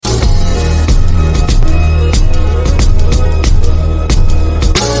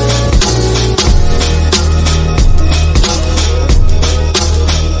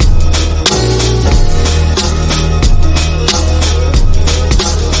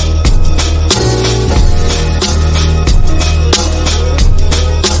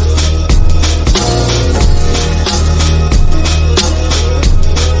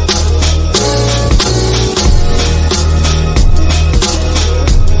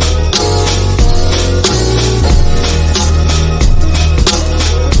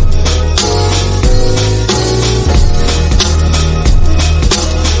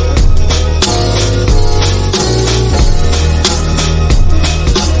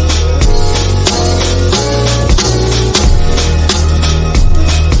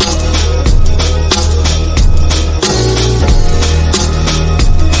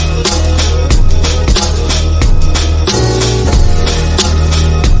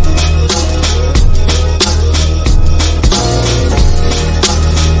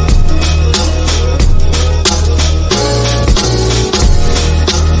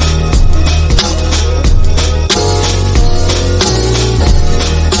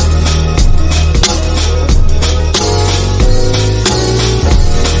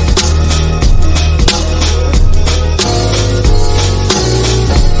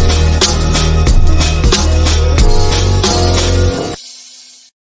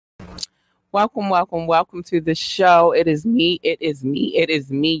welcome to the show. It is me,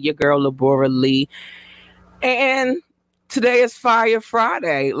 your girl, Labora Lee. And today is Fire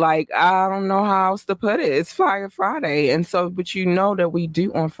Friday. Like, I don't know how else to put it. It's Fire Friday. And so, what you know that we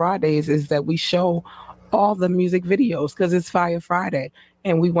do on Fridays is that we show all the music videos because it's Fire Friday.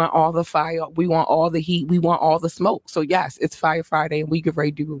 And we want all the fire, we want all the heat, we want all the smoke. So, yes, it's Fire Friday, and we get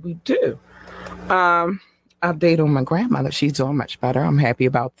ready to do what we do. Update on my grandmother. She's doing much better. I'm happy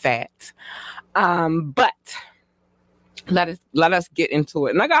about that. But let us get into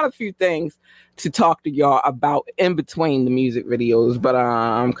it. And I got a few things to talk to y'all about in between the music videos, but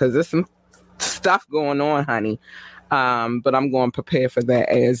because there's some stuff going on, honey. But I'm going to prepare for that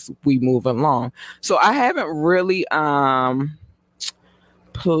as we move along. So I haven't really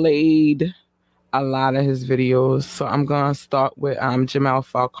played a lot of his videos. So I'm going to start with Jamel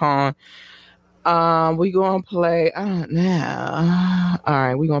Falcon. We gonna play. I don't know. All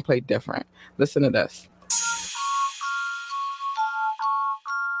right, we gonna play different. Listen to this.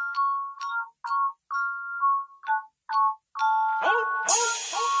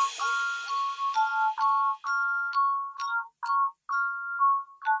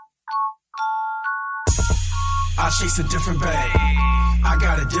 I chase a different bag. I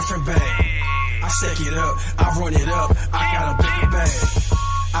got a different bag. I stack it up. I run it up. I got a bigger bag.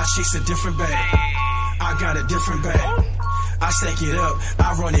 I chase a different bag. I got a different bag. I stack it up,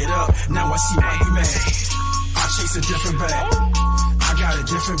 I run it up. Now I see why you mad. I chase a different bag. I got a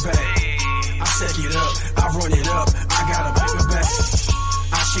different bag. I stack it up, I run it up. I got a bigger bag.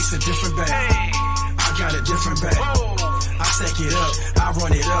 I chase a different bag. I got a different bag. I stack it up, I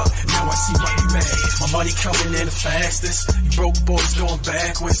run it up. Now I see why you mad. My money coming in the fastest. You broke boys going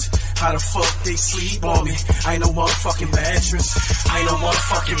backwards. How the fuck they sleep on me? I ain't no motherfucking mattress. I ain't no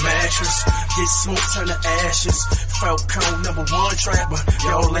motherfucking mattress. Get smoke, turn to ashes. Falcon #1 trapper.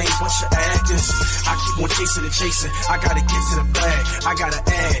 Y'all lame bunch of actors. I keep on chasing and chasing. I gotta get to the bag. I gotta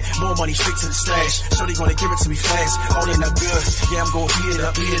add more money straight to the stash. So they gonna give it to me fast. All in up good. Yeah, I'm gonna beat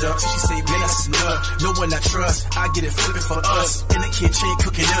it up. She say, man, that's enough. No one I trust. I get it flipping for us. In the kitchen,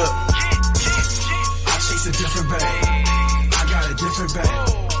 cooking up. I chase a different bag. I got a different bag.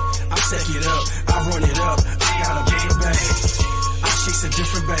 I stack it up, I run it up, I got a bigger bag. I chase a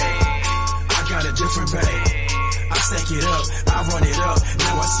different bag. I got a different bag. I stack it up, I run it up.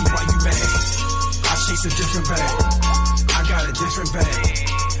 Now I see why you mad. I chase a different bag. I got a different bag.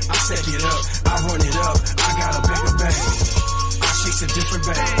 I stack it up, I run it up. I got a bigger bag. I chase a different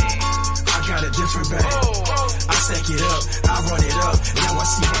bag. I got a different bag. I stack it up, I run it up. Now I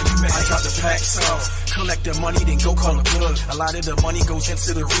see why you mad. I got the packs off. Collect the money, then go call a plug. A lot of the money goes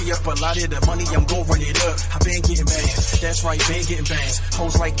into the re-up. A lot of the money, I'm gon' run it up. I been getting bands. That's right, been getting bands.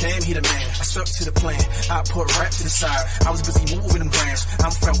 Hoes like, damn, he the man. I stuck to the plan. I put rap to the side. I was busy moving them grams.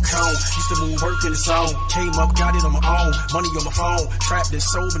 I'm Falcon. Used to move work in the zone. Came up, got it on my own. Money on my phone. Trapped in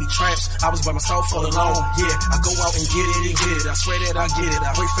so many traps. I was by myself all alone. Yeah, I go out and get it and get it. I swear that I get it.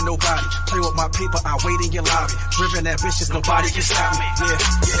 I wait for nobody. Play with my paper, I wait in your lobby. Driven ambitious, nobody can stop me. Yeah.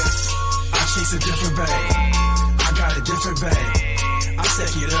 I chase a different bag. I got a different bag. I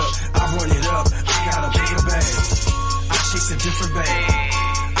stack it up, I run it up. I got a bigger bag. I chase a different bag.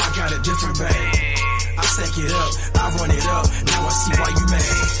 I got a different bag. I stack it up, I run it up. Now I see why you mad.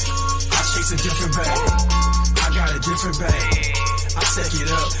 I chase a different bag. I got a different bag. I stack it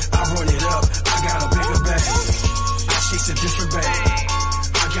up, I run it up. I got a bigger bag. I chase a different bag.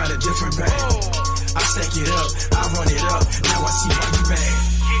 I got a different bag. I stack it up, I run it up. Now I see why you mad.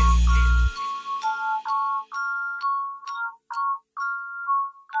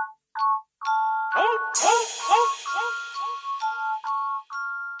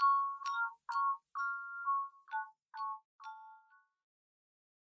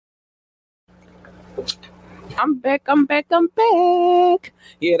 I'm back.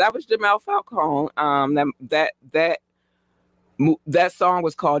 Yeah, that was Jamel Falcon. That song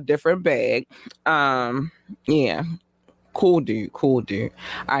was called Different Bag. Yeah. Cool dude. All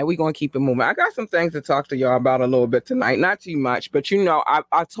right, we're going to keep it moving. I got some things to talk to y'all about a little bit tonight. Not too much, but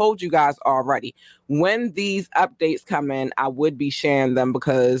I told you guys already. When these updates come in, I would be sharing them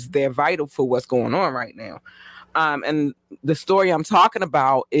because they're vital for what's going on right now. And the story I'm talking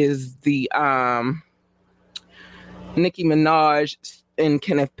about is the Nicki Minaj and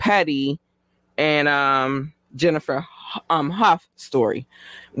Kenneth Petty and Jennifer Hough story,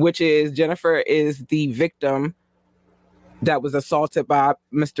 which is Jennifer is the victim that was assaulted by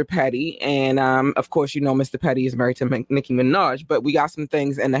Mr. Petty. And of course, Mr. Petty is married to Nicki Minaj, but we got some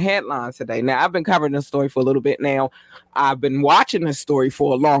things in the headlines today. Now, I've been covering this story for a little bit now. I've been watching this story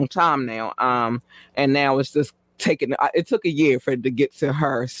for a long time now. And now it's just it took a year for it to get to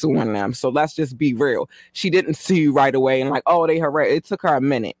her suing them. So let's just be real. She didn't sue right away and like, oh, they harassed. It took her a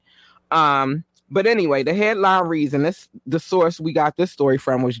minute. But anyway, the headline reads, and the source we got this story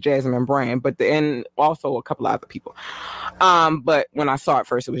from was Jasmine Brand, and also a couple of other people. But when I saw it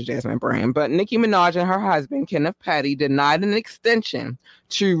first, it was Jasmine Brand. But Nicki Minaj and her husband, Kenneth Petty, denied an extension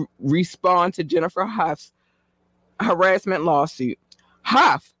to respond to Jennifer Huff's harassment lawsuit.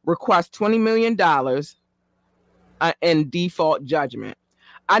 Huff requests $20 million in default judgment.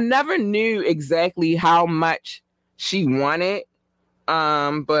 I never knew exactly how much she wanted.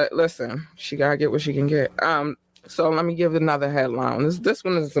 But listen, she gotta get what she can get. So let me give another headline. This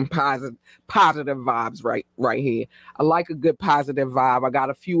one is some positive vibes right here. I like a good positive vibe. I got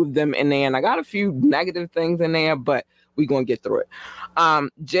a few of them in there, and I got a few negative things in there, but we're gonna get through it.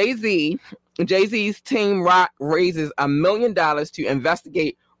 Jay-Z's Team Rock raises $1 million to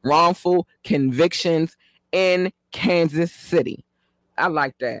investigate wrongful convictions in Kansas City. I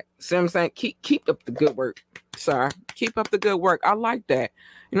like that. See what I'm saying? Keep up the good work, sir. Keep up the good work. I like that.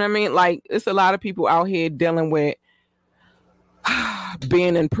 You know what I mean? Like, it's a lot of people out here dealing with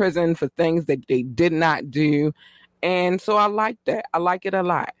being in prison for things that they did not do. And so I like that. I like it a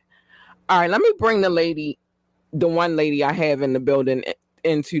lot. All right, let me bring the one lady I have in the building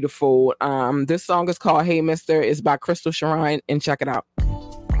into the fold. This song is called Hey Mister. It's by Crystal Sharon, and check it out.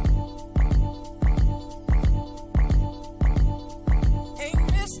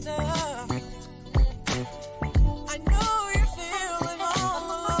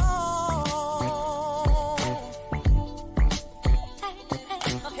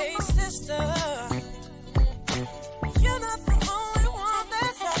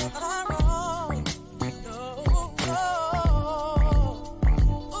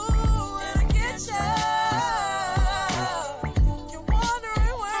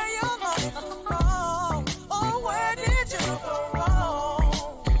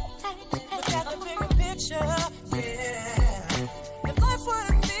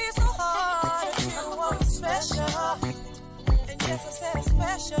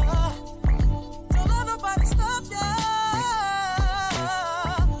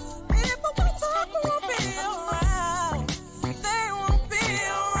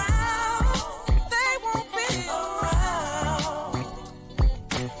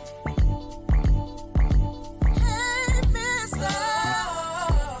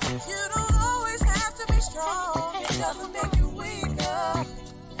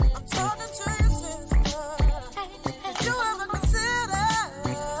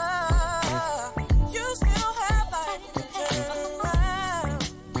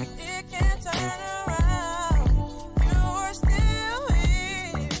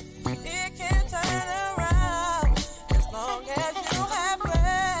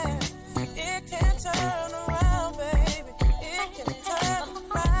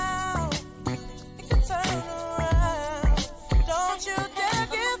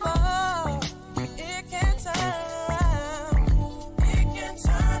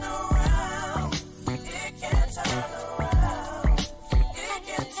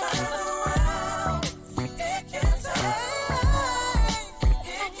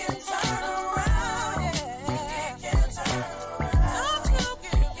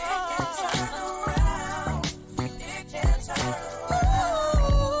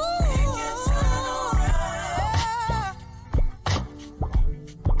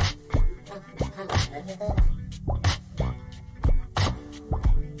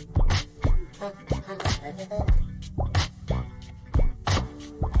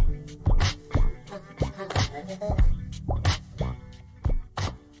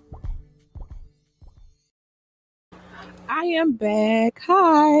 I am back.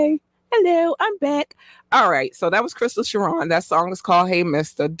 Hi. Hello, I'm back. All right, so that was Crystal Sharon. That song is called Hey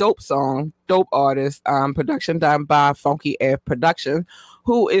Mister. Dope song, dope artist. Production done by Funky F Production,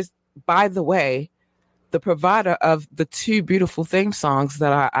 who is, by the way, the provider of the two beautiful theme songs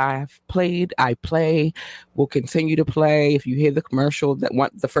that I've played, I play, will continue to play. If you hear the commercial,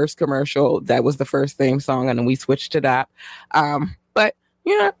 the first commercial, that was the first theme song, and then we switched it up. But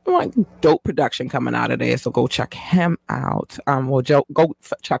you know, like dope production coming out of there, so go check him out. Go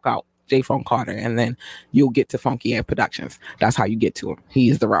check out J. Phone Carter, and then you'll get to Funky Air Productions. That's how you get to him.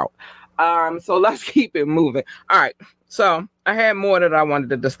 He's the route. So let's keep it moving. All right. So I had more that I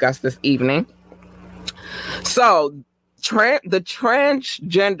wanted to discuss this evening. So the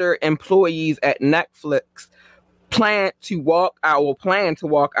transgender employees at Netflix plan to walk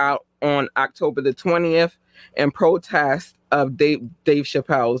out on October the 20th in protest of Dave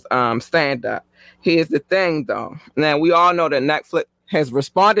Chappelle's stand-up. Here's the thing, though. Now, we all know that Netflix has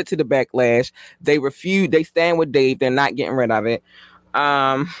responded to the backlash. They stand with Dave. They're not getting rid of it.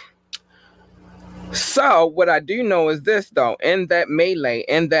 So what I do know is this, though, in that melee,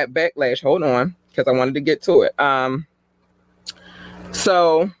 in that backlash, hold on, because I wanted to get to it.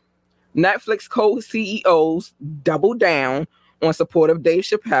 So Netflix co-CEOs doubled down on support of Dave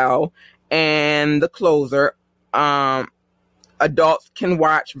Chappelle and The Closer. Adults can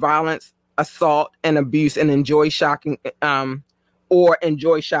watch violence, assault, and abuse and enjoy shocking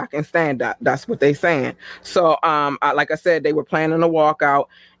stand-up. That's what they're saying. So, like I said, they were planning a walkout,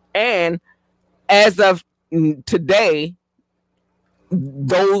 and as of today,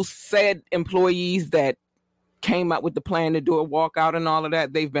 those said employees that came up with the plan to do a walkout and all of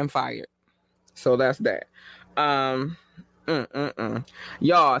that, they've been fired. So that's that.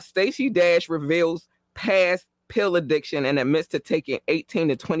 Y'all, Stacey Dash reveals past pill addiction and admits to taking 18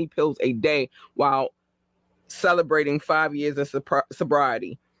 to 20 pills a day while celebrating 5 years of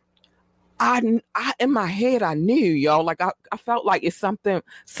sobriety. I in my head, I knew, y'all, like I felt like it's something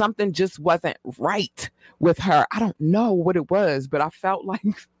just wasn't right with her. I don't know what it was, but I felt like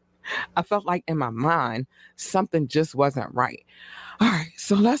in my mind, something just wasn't right. All right,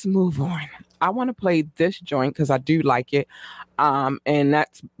 so let's move on. I want to play this joint because I do like it. And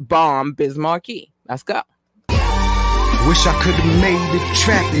that's Bomb Biz Markie. Let's go. Wish I could have made it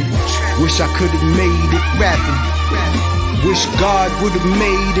trapping. Wish I could have made it rapping. Wish God would have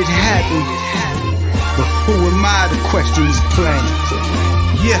made it happen. But who am I to question this plan?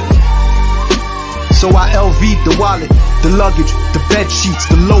 Yeah. So I LV'd the wallet, the luggage, the bed sheets,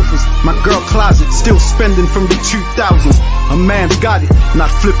 the loafers, my girl closet, still spending from the 2000s. A man's got it,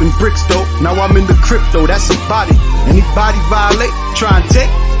 not flipping bricks though. Now I'm in the crypto, that's about it. Anybody violate, try and take,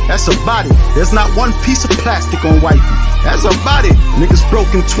 that's about it. There's not one piece of plastic on wifey, that's about it. Niggas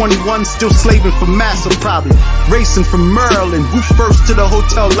broken 21, still slaving for massa probably. Racing from Merlin, who first to the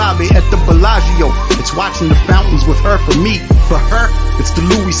hotel lobby at the Bellagio. It's watching the fountains with her for me. For her, it's the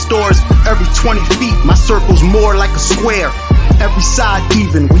Louis stores every 20 feet. My circle's more like a square. Every side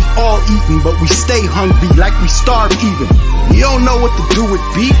even, we all eating, but we stay hungry like we starve even. You don't know what to do with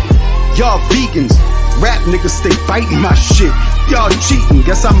beef? Y'all vegans. Rap niggas stay biting my shit. Y'all cheating,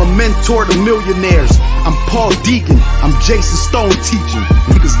 guess I'm a mentor to millionaires. I'm Paul Deegan, I'm Jason Stone teaching.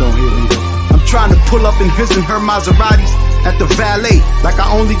 Niggas don't hear me though. I'm trying to pull up in his and her Maseratis at the valet, like I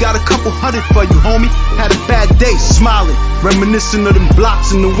only got a couple hundred for you, homie. Had a bad day, smiling, reminiscing of them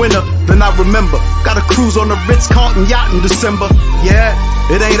blocks in the winter. Then I remember, got a cruise on the Ritz-Carlton yacht in December. Yeah,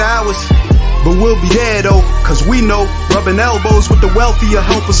 it ain't ours, but we'll be there though, cause we know rubbing elbows with the wealthier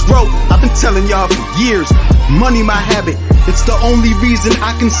help us grow. I've been telling y'all for years, money my habit. It's the only reason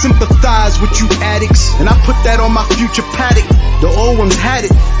I can sympathize with you addicts. And I put that on my future paddock. The old ones had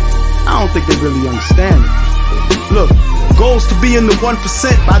it, I don't think they really understand it. Look, goals to be in the 1%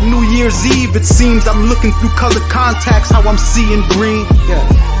 by New Year's Eve. It seems I'm looking through colored contacts, how I'm seeing green. Yeah.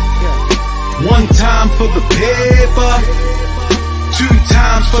 One time for the paper, two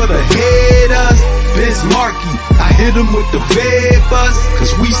times for the haters. Biz Markie, I hit them with the vapors,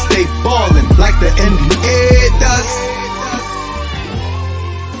 cause we stay ballin' like the NBA does.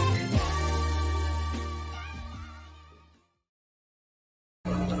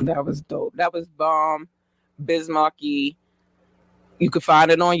 That was dope. That was Bomb Biz Markie. You can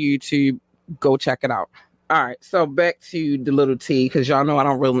find it on YouTube. Go check it out. All right, so back to the little T, because y'all know I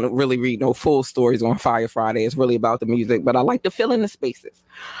don't really read no full stories on Fire Friday. It's really about the music, but I like to fill in the spaces.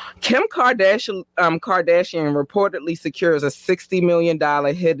 Kim Kardashian reportedly secures a $60 million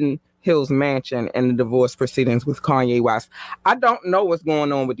Hidden Hills mansion in the divorce proceedings with Kanye West. I don't know what's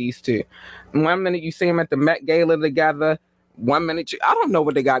going on with these two. 1 minute you see them at the Met Gala together. 1 minute, I don't know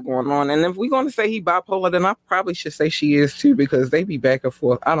what they got going on. And if we're going to say he bipolar, then I probably should say she is too, because they be back and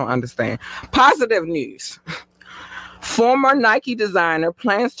forth. I don't understand. Positive news. Former Nike designer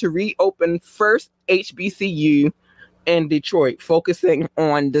plans to reopen first HBCU in Detroit, focusing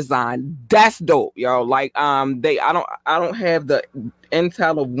on design. That's dope, y'all. Like, I don't have the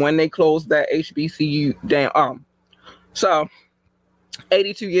intel of when they closed that HBCU down. So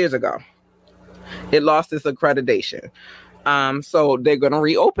 82 years ago, it lost its accreditation. So they're going to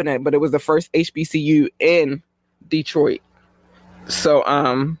reopen it, but it was the first HBCU in Detroit.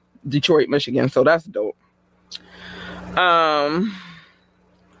 So, Detroit, Michigan. So that's dope.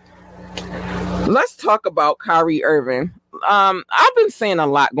 Let's talk about Kyrie Irving. I've been seeing a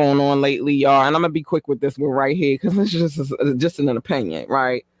lot going on lately, y'all, and I'm going to be quick with this one right here, because it's just an opinion,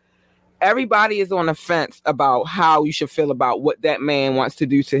 right? Everybody is on the fence about how you should feel about what that man wants to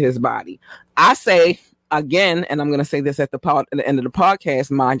do to his body. I say, again, and I'm going to say this at the end of the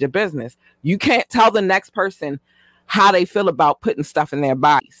podcast, mind your business. You can't tell the next person how they feel about putting stuff in their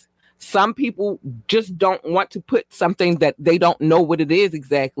bodies. Some people just don't want to put something that they don't know what it is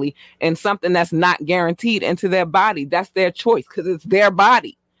exactly and something that's not guaranteed into their body. That's their choice because it's their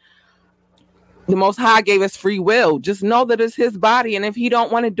body. The Most High gave us free will. Just know that it's his body. And if he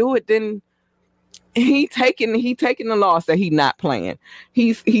don't want to do it, then he taking the loss that he's not playing.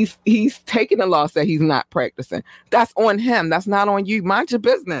 He's taking the loss that he's not practicing. That's on him. That's not on you. Mind your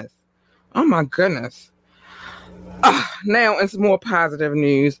business. Oh my goodness. Now it's more positive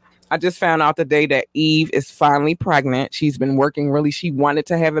news. I just found out today that Eve is finally pregnant. She's been working really. She wanted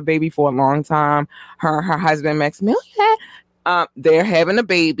to have a baby for a long time. Her husband, Maximilian, they're having a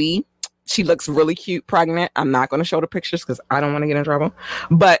baby. She looks really cute pregnant. I'm not going to show the pictures because I don't want to get in trouble.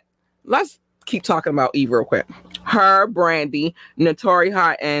 But let's keep talking about Eve real quick. Her, Brandy, Naturi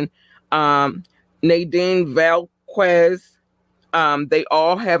Houghton, Nadine Velquez, they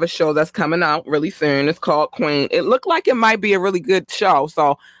all have a show that's coming out really soon. It's called Queen. It looked like it might be a really good show.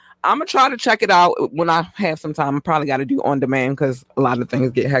 So I'm going to try to check it out when I have some time. I probably got to do on demand because a lot of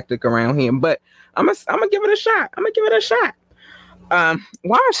things get hectic around here. But I'm going to give it a shot.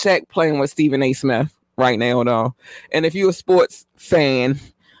 Why is Shaq playing with Stephen A. Smith right now, though? And if you're a sports fan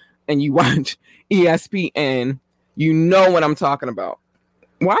and you watch ESPN, you know what I'm talking about.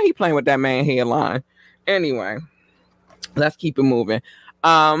 Why he playing with that man hairline? Anyway, let's keep it moving.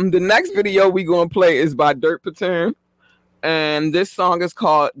 The next video we're going to play is by Dirt Platoon. And this song is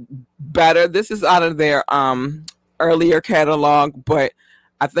called Better. This is out of their earlier catalog, but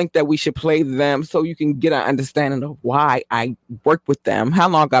I think that we should play them so you can get an understanding of why I work with them. How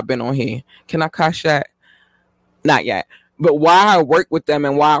long I've been on here? Can I cuss that? Not yet. But why I work with them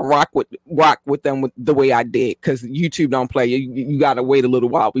and why I rock with them with the way I did. Because YouTube don't play. You got to wait a little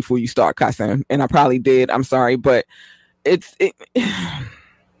while before you start cussing. And I probably did. I'm sorry. But this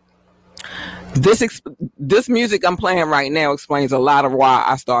music I'm playing right now explains a lot of why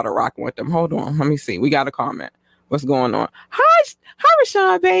I started rocking with them. Hold on. Let me see. We got a comment. What's going on? Hi,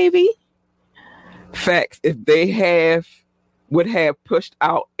 Rashawn, baby. Facts. If they would have pushed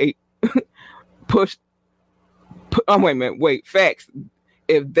out a pushed. Wait. Facts.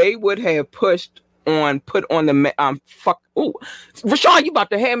 If they would have put on the Rashawn, you about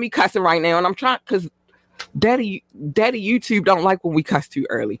to have me cussing right now, and I'm trying because Daddy YouTube don't like when we cuss too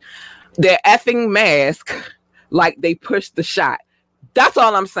early. Their effing mask, like they pushed the shot. That's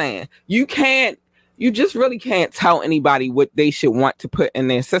all I'm saying. You just really can't tell anybody what they should want to put in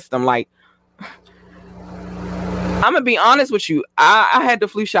their system. Like, I'm gonna be honest with you. I had the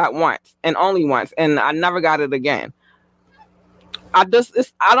flu shot once and only once, and I never got it again. I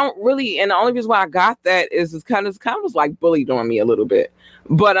don't really, and the only reason why I got that is it's kind of was like bullied on me a little bit.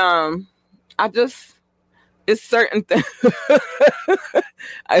 But it's certain things.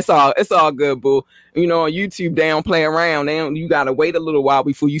 It's all good, boo. You know, on YouTube they don't play around. You gotta wait a little while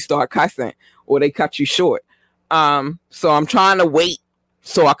before you start cussing, or they cut you short. So I'm trying to wait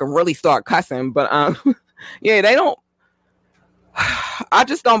so I can really start cussing. But yeah, they don't. I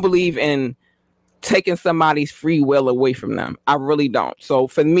just don't believe in taking somebody's free will away from them. I really don't. So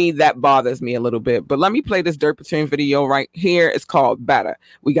for me, that bothers me a little bit. But let me play this Dirt Platoon video right here. It's called Better.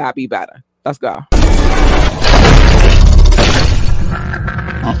 We gotta be better. Let's go.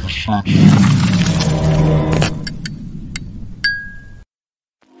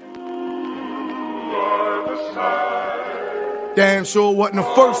 Damn sure wasn't the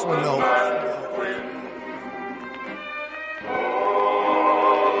first one though.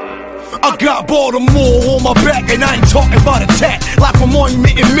 I got Baltimore on my back, and I ain't talking about attack. Like from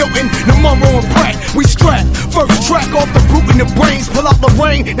Monument and Milton, the Monroe and Pratt. We strap, first track off the boot in the brains. Pull out the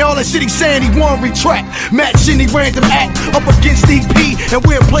rain, and all that shit he saying he won't retract. Matt Shinny random act up against EP, and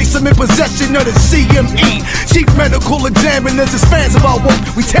we'll place him in possession of the CME. Chief medical examiners is fans of our work.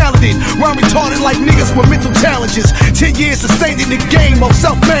 We talented, rhyme retarded like niggas with mental challenges. 10 years sustained in the game of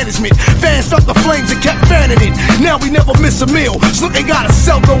self-management. Fans felt the flames and kept fanning it. Now we never miss a meal. Snook ain't gotta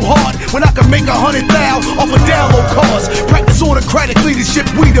sell no hard when I can make 100,000 off of download cards. Practice autocratic leadership,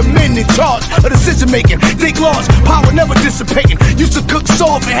 we the men in charge of decision making. Think large, power never dissipating. Used to cook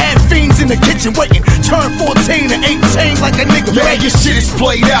soft and had fiends in the kitchen waiting. Turn 14 to 18 like a nigga. Yeah, your shit is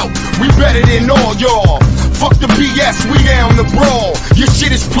played out. We better than all y'all. Fuck the BS, we down the brawl. Your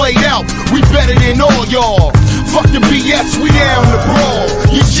shit is played out. We better than all y'all. Fuck the BS, we down the brawl.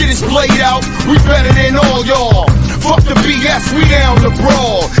 Your shit is played out. We better than all y'all. Fuck the BS, we down the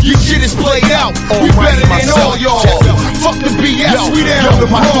brawl. Your shit is played out. We better than all y'all. Fuck the BS, we down the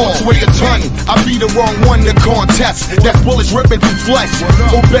brawl. My thoughts weigh a ton. I be the wrong one to contest. That's bullets ripping through flesh.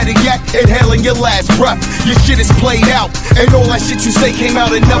 Or better yet, inhaling your last breath. Your shit is played out. And all that shit you say came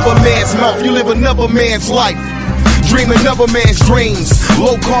out another man's mouth. You live another man's life. dreaming of a man's dreams.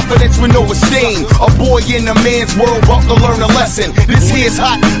 Low confidence with no esteem. A boy in a man's world about to learn a lesson. This here's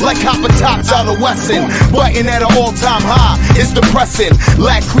hot like copper tops out of Wesson. Biting at an all-time high, it's depressing.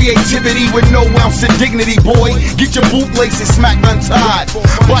 Lack creativity with no ounce of dignity, boy. Get your bootlaces smacked untied.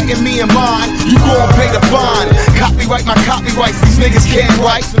 Biting me and mine, you gon' pay the fine. Copyright my copyrights, these niggas can't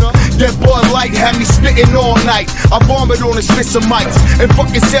write. That Bud Light had me spitting all night. I vomit on a spit some mics and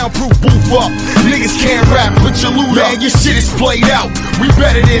fucking soundproof booth up. Niggas can't rap, put your loot up. Man, your shit is played out. We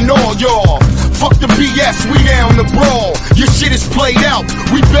better than all y'all. Fuck the BS, we down the brawl. Your shit is played out.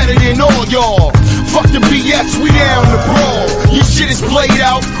 We better than all y'all. Fuck the BS, we down the brawl. Your shit is played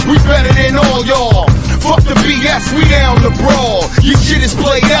out. We better than all y'all. Fuck the BS, we down the brawl. Your shit is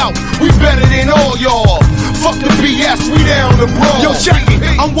played out. We better than all y'all. Fuck the BS, we down the brawl. Yo, check it.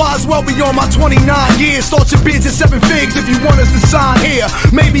 I'm wise well beyond my 29 years. Start your bids at 7 figs if you want us to sign here.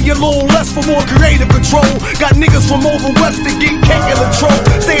 Maybe a little less for more creative control. Got niggas from over west that get cake and control.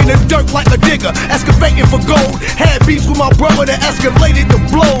 Stay in the dirt like a digger, excavating for gold. Had beef with my brother that escalated the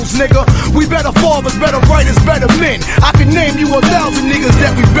blows, nigga. We better fathers, better writers, better men. I can name you 1,000 niggas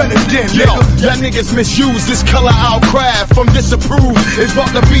that we better than, nigga. Yo, y'all niggas misuse this color out craft. From disapprove, it's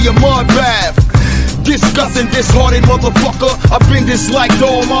about to be a mud bath. Disgusting, disheartened motherfucker. I've been disliked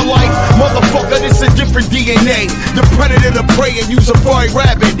all my life. Motherfucker, this a different DNA. The predator to prey and use a furry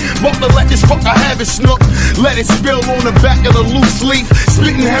rabbit. About to let this fucker have it, snook. Let it spill on the back of the loose leaf.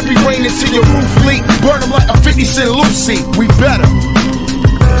 Spitting heavy rain into your roof leak. Burn him like a 50 Cent Lucy. We better.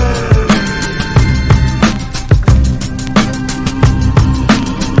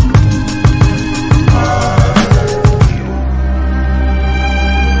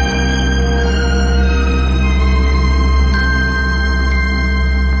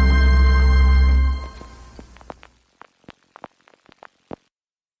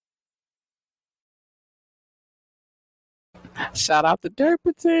 Shout out to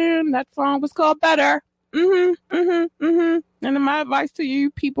Durperton. That song was called Better. And my advice to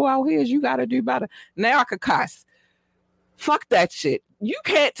you people out here is you got to do better. Now I could cuss. Fuck that shit. You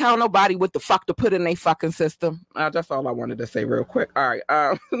can't tell nobody what the fuck to put in their fucking system. That's all I wanted to say real quick. All right.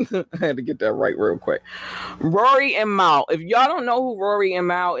 I had to get that right real quick. Rory and Mal. If y'all don't know who Rory and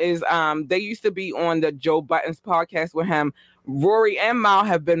Mal is, they used to be on the Joe Buttons podcast with him. Rory and Mal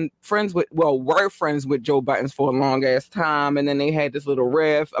have been were friends with Joe Buttons for a long ass time. And then they had this little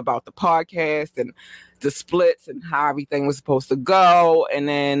riff about the podcast and the splits and how everything was supposed to go. And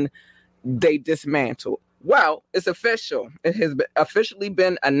then they dismantled. Well, it's official. It has officially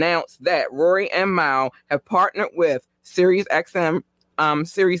been announced that Rory and Mal have partnered with Sirius XM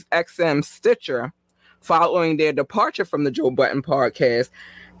Stitcher following their departure from the Joe Budden podcast.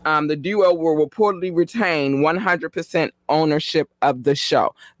 The duo will reportedly retain 100% ownership of the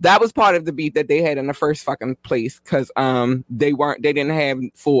show. That was part of the beef that they had in the first fucking place because they didn't have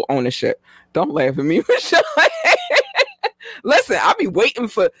full ownership. Don't laugh at me, Michelle. Listen, I'll be waiting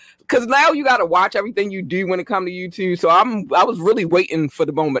because now you got to watch everything you do when it comes to YouTube. So I was really waiting for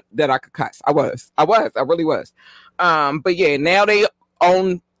the moment that I could cuss. I really was. But yeah, now they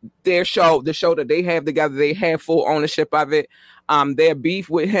own their show, the show that they have together. They have full ownership of it. Their beef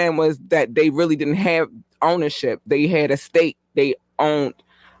with him was that they really didn't have ownership. They had a stake. They owned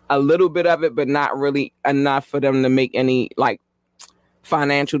a little bit of it, but not really enough for them to make any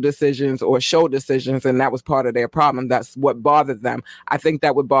financial decisions or show decisions, and that was part of their problem. That's what bothered them. I think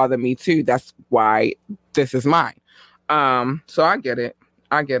that would bother me too. That's why this is mine. So I get it.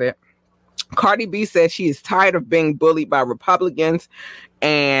 Cardi B says she is tired of being bullied by Republicans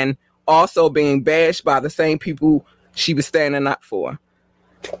and also being bashed by the same people she was standing up for.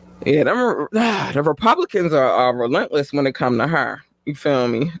 Yeah, the Republicans are relentless when it comes to her. You feel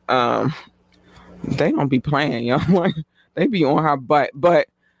me? They don't be playing, yo. They be on her butt. But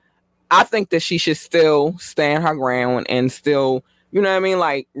I think that she should still stand her ground and still, you know what I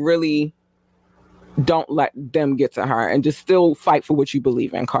mean? Really don't let them get to her and just still fight for what you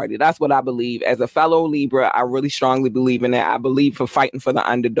believe in, Cardi. That's what I believe. As a fellow Libra, I really strongly believe in that. I believe for fighting for the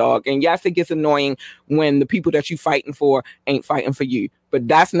underdog. And yes, it gets annoying when the people that you fighting for ain't fighting for you. But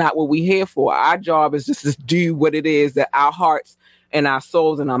that's not what we here for. Our job is just to do what it is that our hearts and our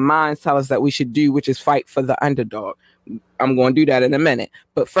souls and our minds tell us that we should do, which is fight for the underdog. I'm going to do that in a minute.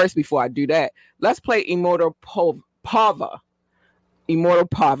 But first, before I do that, let's play Immortal Pava. Immortal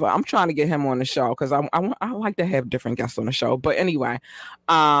Pava. I'm trying to get him on the show because I like to have different guests on the show. But anyway,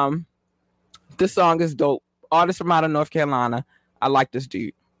 this song is dope. Artist from out of North Carolina. I like this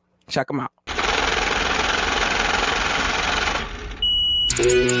dude. Check him out.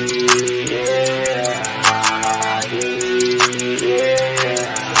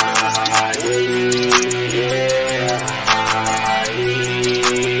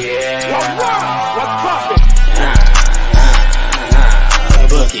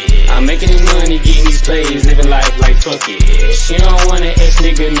 I'm making this money, getting these plays, living life like fuck it. She don't want an ex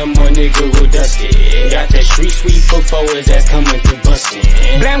nigga, no more nigga will dust it. Got that street sweep for forwards that's coming through bustin'.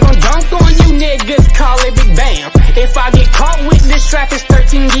 Blam gon' dunk on you niggas, call it Big Bam. If I get caught with this trap, it's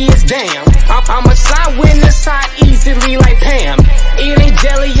 13 years, damn. I'm a side witness, side easily like Pam. It ain't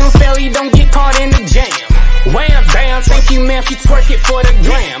jelly, I'm fairly, don't get caught in the jam. Wham, bam, thank you ma'am, she twerk it for the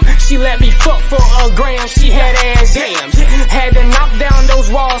gram. She let me fuck for a gram, she had ass jams. Had to knock down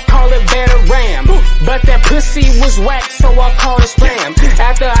those walls, call it better ram. But that pussy was whack, so I called it spam.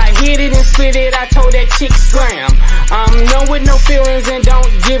 After I hit it and spit it, I told that chick scram. I'm known with no feelings and don't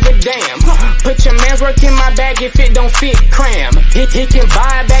give a damn. Put your man's work in my bag if it don't fit, cram. He can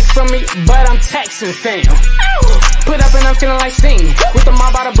buy it back from me, but I'm taxing fam. Put up and I'm feeling like Sting. With the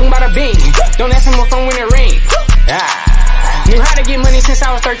mob, bada boom, bada bing. Don't ask him what phone when it ring. Knew how to get money since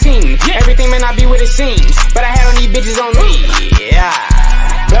I was 13. Everything may not be what it seems, but I had on these bitches on me.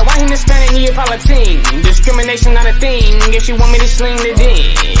 But why him Hispanic Neapolitan? Discrimination not a thing. If you want me to sling the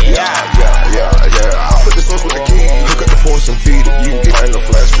ding. I put the sauce with the key. Hook up the force and feed it. You can get in the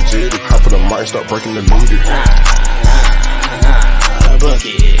flash for jitty. Hop on the mic, start breaking the meter.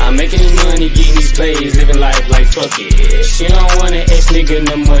 I'm making this money, getting these plays, living life like fuck it. She don't want an ex nigga,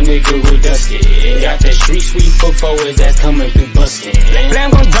 no more nigga will dust it. Got that street sweep for forwards that's coming through bustin'.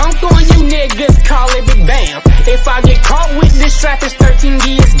 Blam gon' dunk on you niggas, call it Big Bam. If I get caught with this trap, it's 13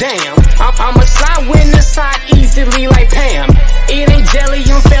 years, damn. I'm a side witness, side easily like Pam. It ain't jelly,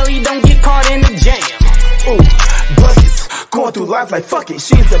 I'm fairly, don't get caught in the jam. Ooh, buckets, going through life like fuck it.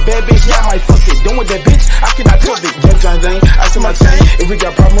 She's a bad bitch, yeah, I might fuck it. Done with that bitch, I cannot trust it. Jump John Zane, I see my chain. If we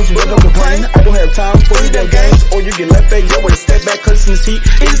got problems, you don't complain. I don't have time for you damn games. Or you get left back, yo, with a step back, cause in the seat.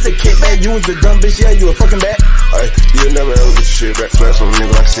 It's a kickback, you was a dumb bitch, yeah, you a fucking bat. Hey, you'll never ever get your shit back. Flash on a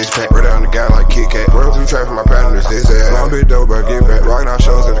nigga like a 6-pack. Right down the guy like Kit Kat. Run through traffic, my partner's this ass. Long bit dope, but get back. Rockin' out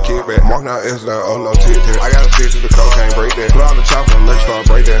shows at the kickback. Marking out S down, oh no, tit-tat. I got a stick to the cocaine, break that. Put on the chopper and let's start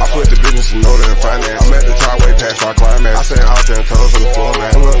break that. I put the business in order and finance. I'm at the top way past my climax. I send out 10 toes on the floor,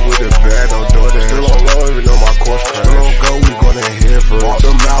 man. I'm up with the bad, don't do that. Still on low, even though my course crash. Still on go, we going in here for it.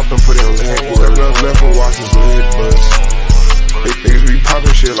 The mouth and put in leg. Step up left and watch his lid bust. Niggas be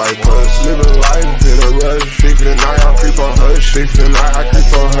poppin' shit like puss. Living life in a rush. Sleep for the night, I creep on hush. Sleep for the night, I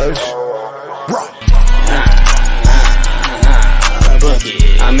creep on hush.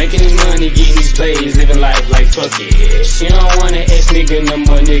 I'm making this money, getting these plays, living life like fuck it. She don't want an ex nigga, no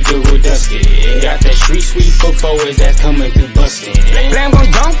more nigga will dust it. Got that street sweep for forwards that's coming through bustin'. Blam gon'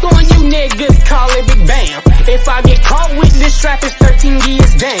 dunk on you niggas, call it Big Bam. If I get caught with this trap, it's 13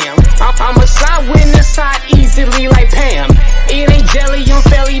 years, damn. I'm a side witness, side easily like Pam. It ain't jelly, I'm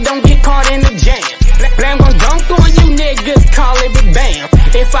fairly, don't get caught in the jam. Blam gon' dunk on you niggas, call it Big Bam.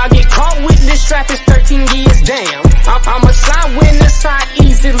 If I get caught with this trap, it's 13 years, damn. I'm a side witness, side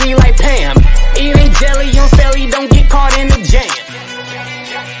easily like Pam. It ain't jelly, I'm fairly, don't get caught in the jam.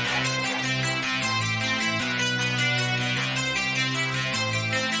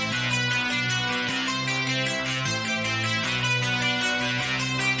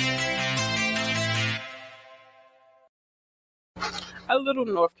 A little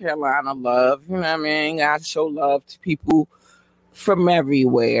North Carolina love, you know what I mean? I show love to people from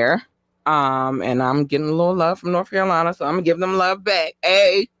everywhere. And I'm getting a little love from North Carolina, so I'm gonna give them love back.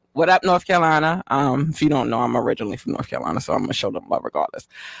 Hey, what up, North Carolina? If you don't know, I'm originally from North Carolina, so I'm gonna show them love regardless.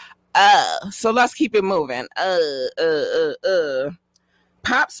 So let's keep it moving.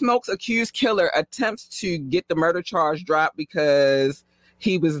 Pop Smoke's accused killer attempts to get the murder charge dropped because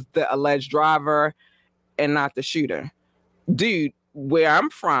he was the alleged driver and not the shooter. Dude, where I'm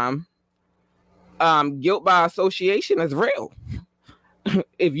from, guilt by association is real.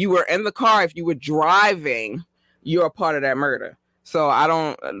 If you were in the car, if you were driving, you're a part of that murder. So I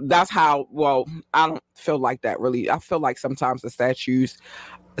don't feel like that really. I feel like sometimes the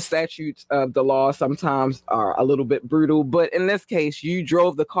statutes of the law sometimes are a little bit brutal. But in this case, you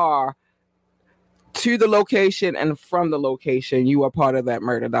drove the car to the location, and from the location, you are part of that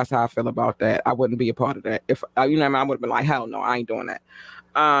murder. That's how I feel about that. I wouldn't be a part of that. If I would have been like, hell no, I ain't doing that.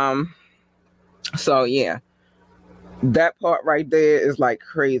 So yeah. That part right there is like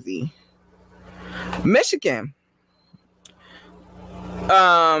crazy. Michigan.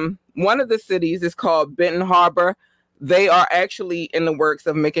 One of the cities is called Benton Harbor. They are actually in the works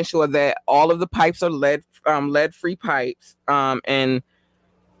of making sure that all of the pipes are lead-free pipes, and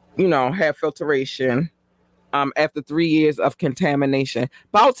have filtration. After 3 years of contamination,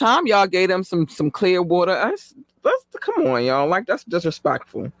 about time y'all gave them some clear water. That's come on, y'all. Like, that's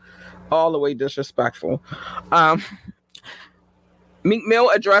disrespectful. All the way disrespectful. Meek Mill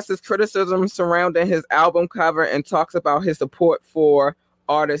addresses criticism surrounding his album cover and talks about his support for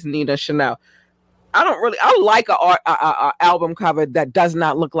artist Nina Chanel. I like a album cover that does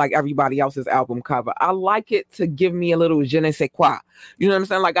not look like everybody else's album cover. I like it to give me a little je ne sais quoi. You know what I'm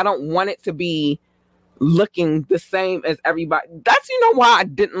saying? Like, I don't want it to be looking the same as everybody. That's, why I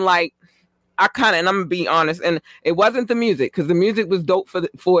didn't like, and I'm going to be honest, and it wasn't the music, because the music was dope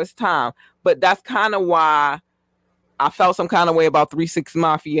for its time, but that's kind of why I felt some kind of way about 3 6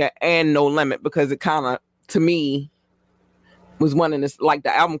 Mafia and No Limit, because it kind of, to me, was one in this, like,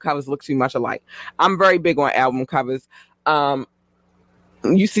 the album covers look too much alike. I'm very big on album covers.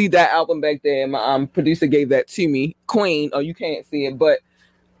 You see that album back there, my producer gave that to me, Queen. Oh, you can't see it, but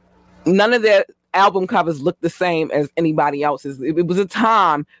none of their album covers look the same as anybody else's. It was a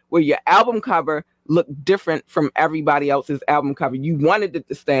time where your album cover looked different from everybody else's album cover. You wanted it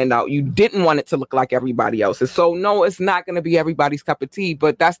to stand out. You didn't want it to look like everybody else's. So no, it's not going to be everybody's cup of tea,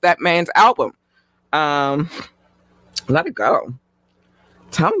 but that's that man's album. Let it go.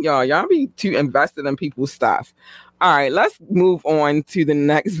 Tell y'all be too invested in people's stuff. All right, let's move on to the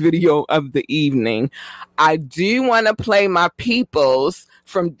next video of the evening. I do want to play my peoples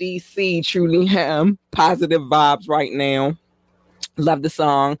from DC, Truly Him, Positive Vibes right now. Love the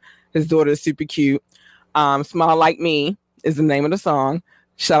song. His daughter is super cute. Smile Like Me is the name of the song.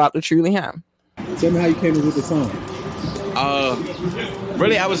 Shout out to Truly Him. Tell me how you came up with the song.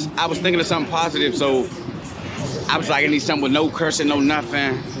 Really, I was thinking of something positive, so I was like, I need something with no cursing, no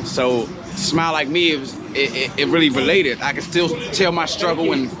nothing. So Smile Like Me, it really related. I can still tell my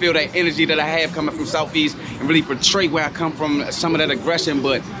struggle and feel that energy that I have coming from Southeast and really portray where I come from, some of that aggression,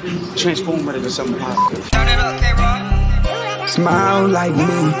 but transform it into something positive. Smile like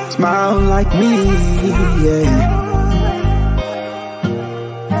me, yeah.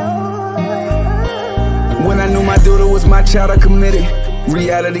 When I knew my daughter was my child, I committed.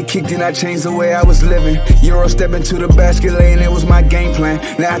 Reality kicked in, I changed the way I was living. Euro step into the basket lane, it was my game plan.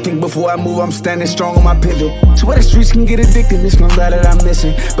 Now I think before I move, I'm standing strong on my pivot. Swear the streets can get addicted, it's no lie that I'm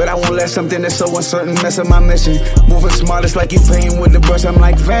missing. But I won't let something that's so uncertain mess up my mission. Moving smart, it's like you painting with the brush, I'm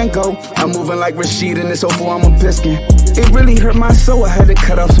like Van Gogh. I'm moving like Rashid in this 04, I'm a Piskin. It really hurt my soul, I had to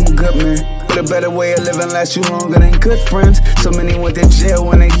cut off some good men. But a better way of living lasts you longer than good friends. So many went to jail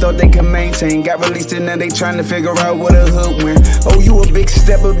when they thought they could maintain. Got released and now they trying to figure out what a hood went. Oh, you a big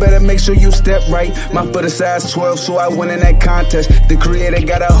step, but better make sure you step right. My foot is size 12, so I win in that contest. The creator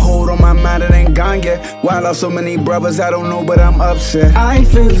got a hold on my mind, it ain't gone yet. Why I lost so many brothers, I don't know, but I'm upset. I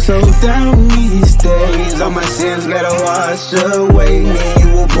feel so down these days. All my sins gotta wash away me.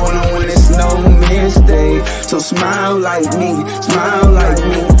 You were born on when it's no mistake. So smile like me, smile like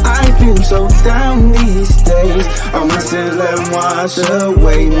me. I feel so down these days. All my sins let them wash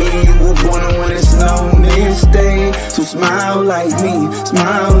away me. You were born on when it's no mistake. So smile like me,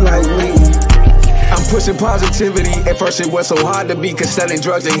 smile like me. I'm pushing positivity. At first it was so hard to be, cause selling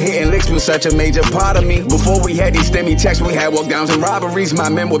drugs and hitting licks was such a major part of me. Before we had these STEMI checks, we had walk downs and robberies. My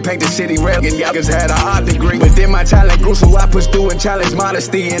men would paint the city red and y'all had a art degree. But then my talent grew, so I pushed through and challenged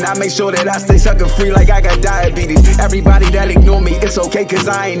modesty. And I make sure that I stay sucker free like I got diabetes. Everybody that ignore me, it's okay cause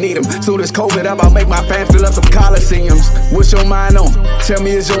I ain't need them. Soon as COVID up, I'll make my fans fill up some coliseums. What's your mind on? Tell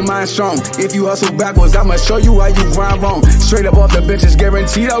me, is your mind strong? If you hustle backwards, I'ma show you how you grind wrong. Straight up off the benches,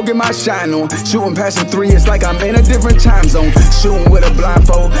 guaranteed I'll get my shine on. Shooting passing 3, it's like I'm in a different time zone. Shooting with a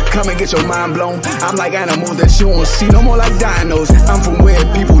blindfold, come and get your mind blown. I'm like animals that you won't see no more like dinos. I'm from where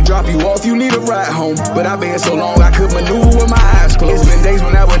people drop you off, you need a ride home. But I've been here so long, I could maneuver with my eyes closed. It's been days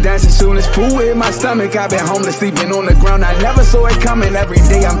when I would dance as soon as food hit my stomach. I've been homeless, sleeping on the ground, I never saw it coming. Every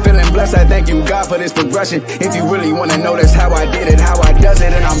day I'm feeling blessed, I thank you God for this progression. If you really wanna know, that's how I did it, how I does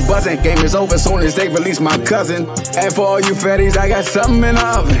it. And I'm buzzing, game is over soon as they release my cousin. And for all you fatties, I got something in the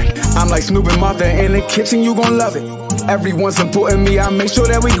oven. I'm like Snoop and Martha in the kitchen, you gon' love it. Everyone supporting me, I make sure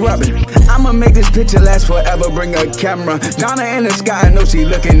that we grub it. I'ma make this picture last forever, bring a camera. Donna in the sky, I know she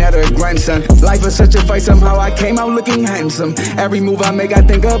looking at her grandson. Life is such a fight, somehow I came out looking handsome. Every move I make, I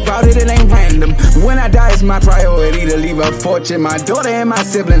think about it, it ain't random. When I die, it's my priority to leave a fortune. My daughter and my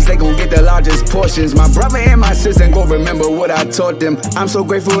siblings, they gon' get the largest portions. My brother and my sister gon' remember what I taught them. I'm so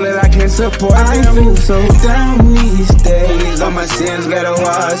grateful that I can support them. I feel so down these days. All my sins gotta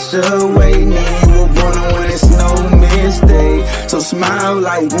wash away me. You were born on when it's no mistake. So smile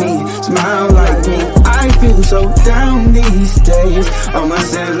like me, smile like me. I feel so down these days. All my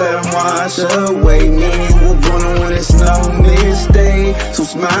sins let them wash away me. You were born on when it's no mistake. So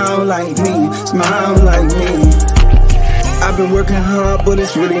smile like me, smile like me. I've been working hard, but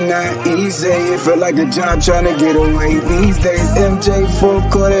it's really not easy. It felt like a job trying to get away these days. MJ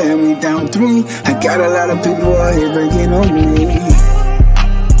 4th quarter and we down 3. I got a lot of people out here breaking on me.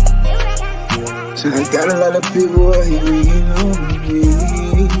 So I got a lot of people out here breaking on me.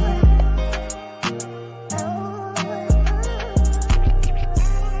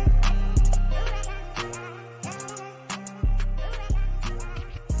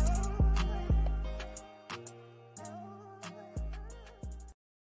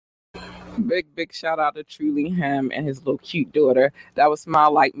 Big shout out to Truly him and his little cute daughter. That was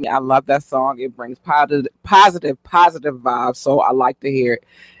Smile Like Me. I love that song. It brings positive vibes. So I like to hear it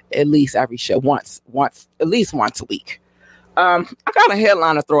at least every show, at least once a week. I got a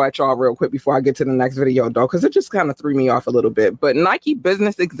headline to throw at y'all real quick before I get to the next video, though, because it just kind of threw me off a little bit. But Nike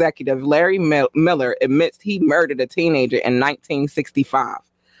business executive Larry Miller admits he murdered a teenager in 1965.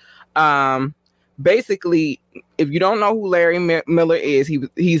 Basically, if you don't know who Larry Miller is,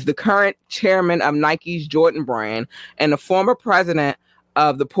 he's the current chairman of Nike's Jordan brand and the former president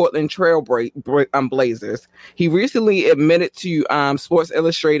of the Portland Trail Blazers. He recently admitted to Sports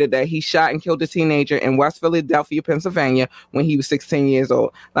Illustrated that he shot and killed a teenager in West Philadelphia, Pennsylvania, when he was 16 years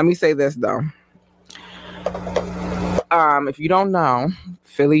old. Let me say this, though. If you don't know,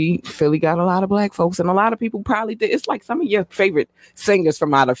 Philly got a lot of black folks, and a lot of people probably did. It's like some of your favorite singers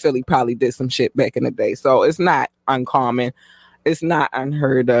from out of Philly probably did some shit back in the day. So it's not uncommon. It's not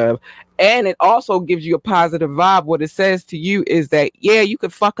unheard of. And it also gives you a positive vibe. What it says to you is that, yeah, you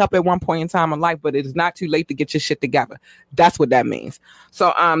could fuck up at one point in time in life, but it is not too late to get your shit together. That's what that means.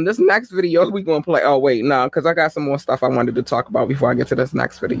 So this next video we're going to play. Oh, wait, no, because I got some more stuff I wanted to talk about before I get to this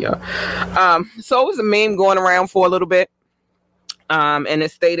next video. So it was a meme going around for a little bit. And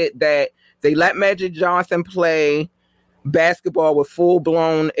it stated that they let Magic Johnson play basketball with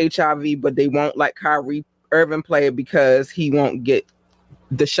full-blown HIV, but they won't let Kyrie Irving play it because he won't get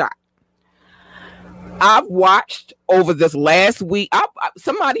the shot. I've watched over this last week.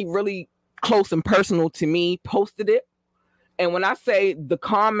 Somebody really close and personal to me posted it. And when I say the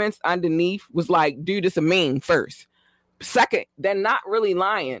comments underneath was like, dude, it's a meme first. Second, they're not really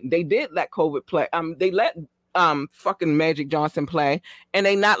lying. They did let COVID play. They let fucking Magic Johnson play, and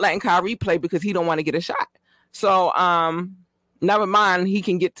they not letting Kyrie play because he don't want to get a shot. So never mind, he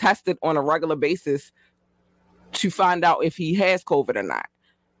can get tested on a regular basis to find out if he has COVID or not.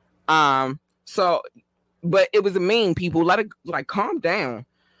 But it was a meme, people. Let it, like, calm down.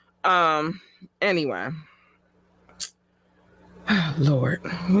 Anyway. Lord,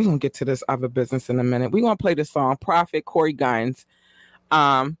 we're going to get to this other business in a minute. We're going to play this song, Prophet, Corey Guns.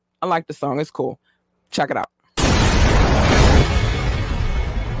 I like the song. It's cool. Check it out.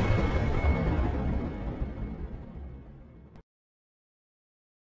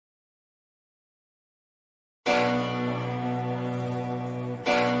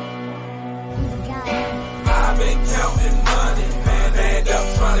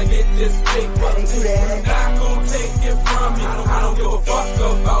 This paper, I'm not gonna take it from you. I don't give a fuck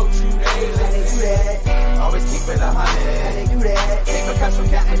about you, hey. Always keep it 100. Keep a cash from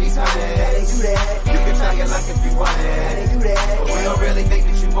counting these hundreds. You can try your luck if you want it, but we don't really think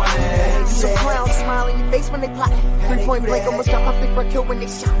that you want it. Some clowns smile in your face when they plot. 3-point blank almost got my big kill when they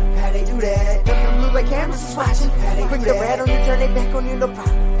shot. How they do that? Them look like cameras is watching. Quick the rat on you, turn they back on you, no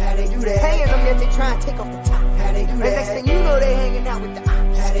problem. How they do that? Paying them yet they try and take off the top. How they do that? The next thing you know they hanging out with the ops.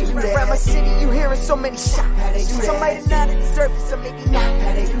 Around my city, you hearing so many shots. Some might not deserve it, some maybe not.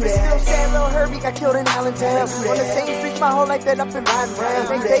 It's still sad, little Herbie got killed in Allentown. On the same streets my whole life, been up and riding round.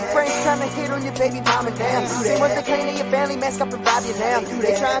 They fake friends trying to hit on your baby mom and down. They want the claim of your family, mask up and rob you now.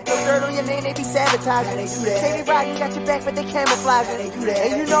 They try to throw dirt on your name, they be sabotaging. Say they rockin', got your back, but they camouflaging.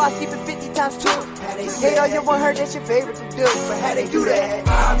 And you know I keep it 50 times too. Hate all you want her, that's your favorite to do. But how they do that?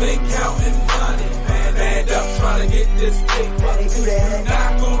 I've been counting money, man up, trying to get this paper. How they do that?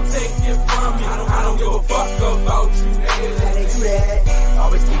 Not gonna take it from you. I don't give a fuck about you, nigga. How they do that?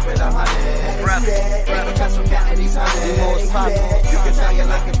 Always keep it 100. Never catch from counting these hundreds. You can try your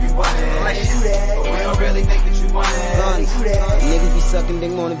luck if you want it, but we don't really think that you want it. Niggas be sucking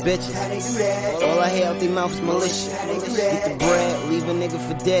dick more than bitches. All I hear out their mouth is malicious. Get the bread, leave a nigga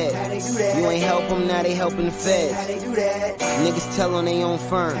for dead. You ain't help them, now they helping the feds. Niggas tell on they own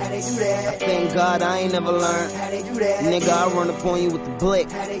firm. I thank God I ain't never learned. Nigga, I run up on you with the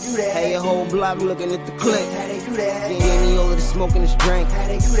blick. Hey, your whole block looking at the clip. Gave me all of the smoke and this drink.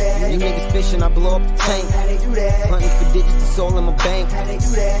 You niggas fishing, I blow up the tank. Hunting for digits, the soul in my bank.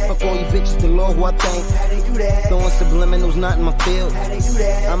 Fuck all you bitches, the Lord who I thank. Throwing subliminals, not in my field.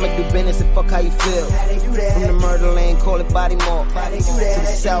 I'ma do business and fuck how you feel. From the murder lane, call it body mark. To the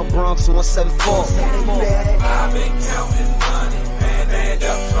South Bronx, 174. I've been counting money, man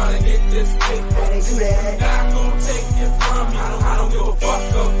up, trying to get this paper. Not gonna take it from you. I don't give a fuck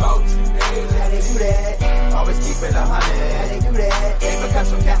about you, nigga. Always keep it 100. Keep a cash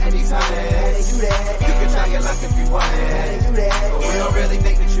from counting these hundreds. You can try your luck if you want it, but we don't really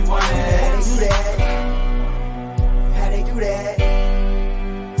think that you want it. How they do that?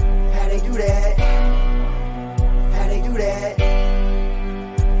 How they do that? How they do that?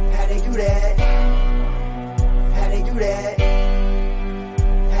 How they do that? How they do that?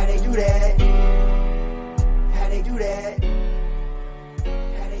 do that? How they do that?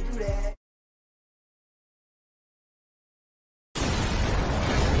 How they do that?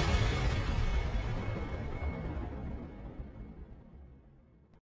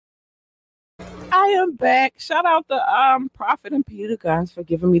 I am back. Shout out to Prophet and Peter Guns for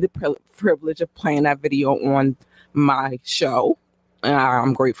giving me the privilege of playing that video on my show.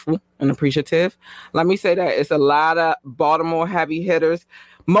 I'm grateful and appreciative. Let me say that it's a lot of Baltimore heavy hitters,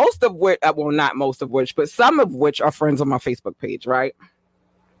 most of which, well, not most of which, but some of which are friends on my Facebook page, right?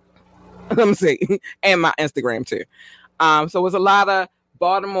 Let me see, and my Instagram too. So it was a lot of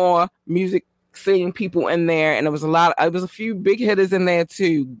Baltimore music scene people in there, and it was a few big hitters in there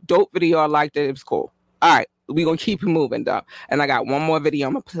too. Dope video, I liked it. It was cool. All right, we're gonna keep it moving though. And I got one more video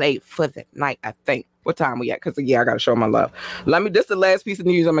I'm gonna play for the night, I think. What time we at? Because I gotta show my love. This is the last piece of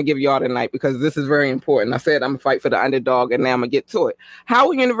news I'm gonna give y'all tonight because this is very important. I said I'm gonna fight for the underdog, and now I'm gonna get to it.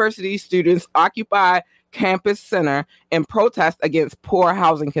 Howard University students occupy campus center in protest against poor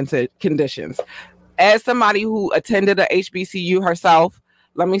housing conditions. As somebody who attended a HBCU herself,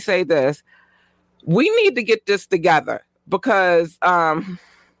 let me say this. We need to get this together because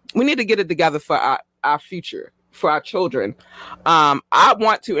we need to get it together for our future, for our children. I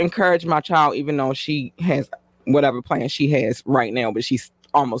want to encourage my child, even though she has whatever plan she has right now, but she's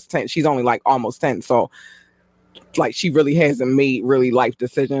almost 10. She's only like almost 10. So like she really hasn't made really life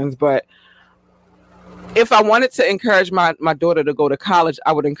decisions. But if I wanted to encourage my daughter to go to college,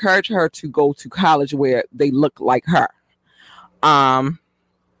 I would encourage her to go to college where they look like her.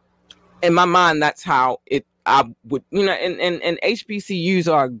 In my mind, that's how I would, and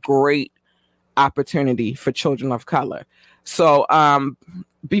HBCUs are a great opportunity for children of color. So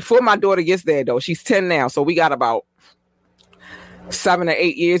before my daughter gets there, though, she's 10 now. So we got about 7 or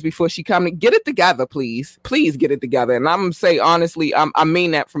 8 years before she comes. Get it together, please. Please get it together. And I'm going to say, honestly, I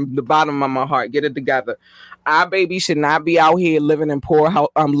mean that from the bottom of my heart. Get it together. Our babies should not be out here living in poor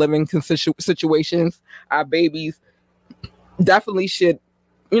living situations. Our babies definitely should.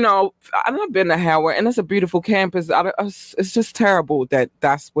 I've been to Howard, and it's a beautiful campus. It's just terrible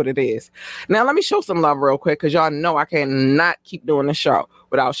that's what it is. Now, let me show some love real quick, because y'all know I cannot keep doing the show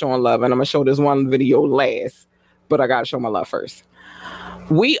without showing love. And I'm going to show this one video last, but I got to show my love first.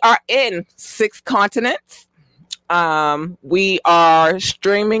 We are in 6 continents. We are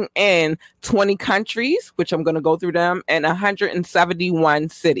streaming in 20 countries, which I'm going to go through them, and 171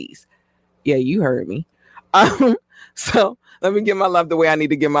 cities. Yeah, you heard me. So let me give my love the way I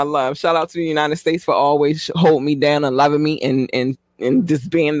need to give my love. Shout out to the United States for always holding me down and loving me and just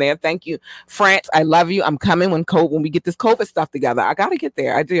being there. Thank you. France, I love you. I'm coming when we get this COVID stuff together. I got to get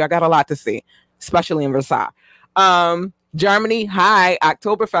there. I do. I got a lot to see, especially in Versailles. Germany, hi.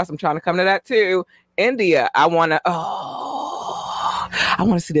 Oktoberfest, I'm trying to come to that too. India, I want to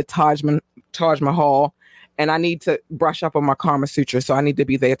see the Taj Mahal. And I need to brush up on my Kama Sutra, so I need to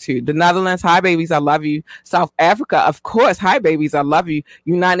be there too. The Netherlands, hi babies, I love you. South Africa, of course, hi babies, I love you.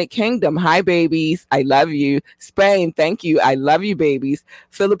 United Kingdom, hi babies, I love you. Spain, thank you, I love you babies.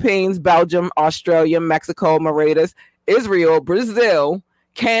 Philippines, Belgium, Australia, Mexico, Mauritius, Israel, Brazil,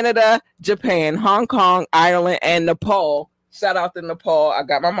 Canada, Japan, Hong Kong, Ireland, and Nepal. Shout out to Nepal. I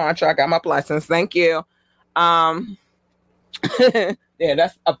got my mantra, I got my blessings. Thank you. Yeah,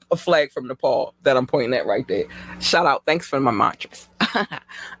 that's a flag from Nepal that I'm pointing at right there. Shout out. Thanks for my mantras.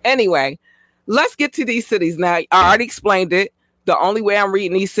 Anyway, let's get to these cities. Now, I already explained it. The only way I'm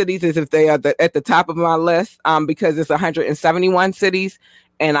reading these cities is if they are at the top of my list, because it's 171 cities.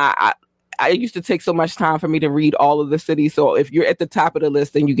 And I used to take so much time for me to read all of the cities. So if you're at the top of the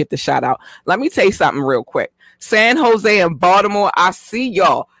list, then you get the shout out. Let me tell you something real quick. San Jose and Baltimore, I see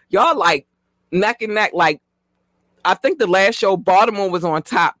y'all. Y'all like neck and neck, like, I think the last show, Baltimore was on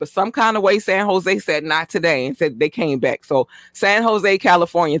top, but some kind of way San Jose said not today and said they came back. So San Jose,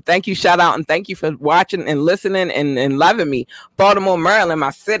 California, thank you, shout out, and thank you for watching and listening and loving me. Baltimore, Maryland,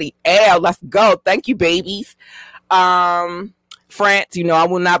 my city. Let's go. Thank you, babies. France, I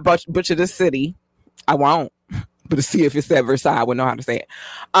will not butcher the city. I won't. But to see if it said Versailles, I wouldn't know how to say it.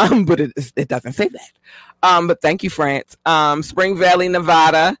 But it doesn't say that. But thank you, France. Spring Valley,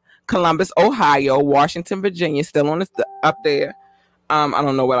 Nevada. Columbus, Ohio, Washington, Virginia, still on up there. I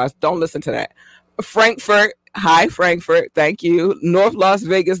don't know what else. Don't listen to that. Frankfurt, hi, Frankfurt. Thank you. North Las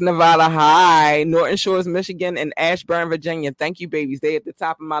Vegas, Nevada, hi. Norton Shores, Michigan, and Ashburn, Virginia. Thank you, babies. They at the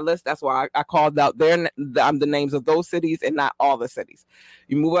top of my list. That's why I called out the names of those cities and not all the cities.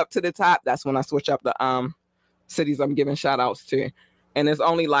 You move up to the top, that's when I switch up the cities I'm giving shout outs to. And it's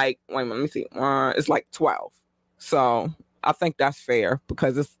only like, wait a minute, let me see. It's like 12. So I think that's fair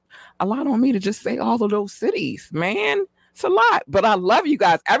because it's a lot on me to just say all of those cities, man. It's a lot, but I love you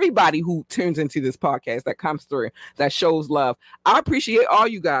guys. Everybody who tunes into this podcast, that comes through, that shows love. I appreciate all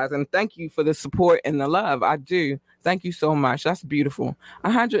you guys, and thank you for the support and the love. I do. Thank you so much. That's beautiful.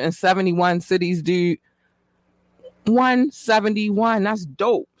 171 cities, dude. 171. That's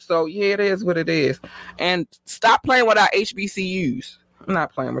dope. So yeah, it is what it is. And stop playing with our HBCUs. I'm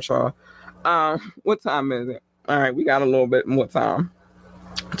not playing with y'all. What time is it? All right, we got a little bit more time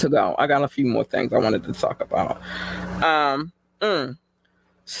to go. I got a few more things I wanted to talk about.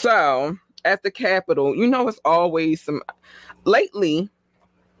 So at the Capitol, you know, it's always some lately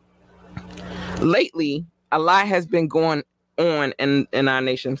a lot has been going on in our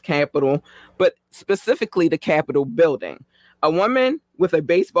nation's capital, but specifically the Capitol building. A woman with a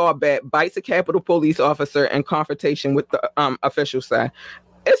baseball bat bites a Capitol police officer in confrontation with the official side.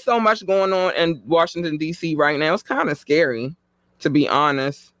 It's so much going on in Washington, D.C. right now. It's kind of scary, to be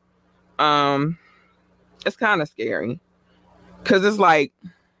honest. It's kind of scary because it's like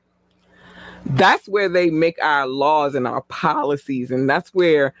that's where they make our laws and our policies, and that's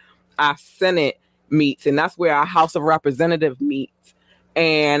where our Senate meets, and that's where our House of Representatives meets.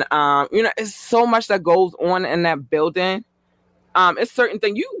 And you know, it's so much that goes on in that building. It's certain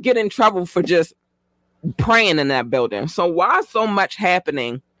things you get in trouble for just praying in that building. So why is so much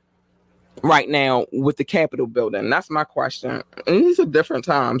happening right now with the Capitol building? That's my question. And these are different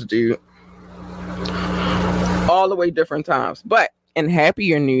times, dude. All the way different times. But in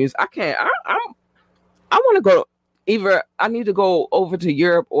happier news, I want to go. Either I need to go over to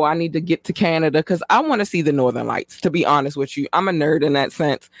Europe or I need to get to Canada because I want to see the Northern Lights, to be honest with you. I'm a nerd in that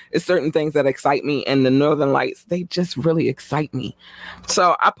sense. It's certain things that excite me, and the Northern Lights, they just really excite me.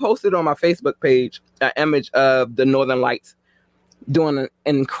 So I posted on my Facebook page an image of the Northern Lights doing an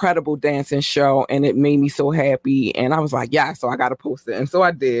incredible dancing show, and it made me so happy. And I was like, yeah, so I got to post it. And so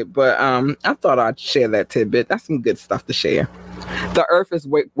I did. But I thought I'd share that tidbit. That's some good stuff to share. The earth is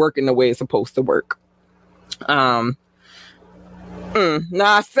working the way it's supposed to work. Now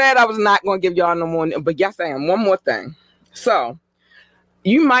I said I was not going to give y'all no more, but yes, I am. One more thing. So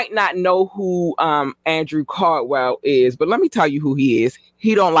you might not know who Andrew Caldwell is, but let me tell you who he is.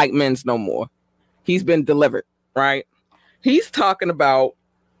 He don't like men's no more. He's been delivered, right? He's talking about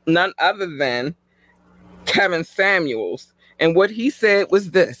none other than Kevin Samuels. And what he said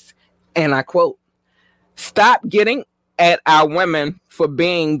was this, and I quote, "Stop getting at our women for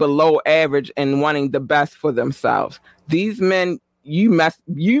being below average and wanting the best for themselves. These men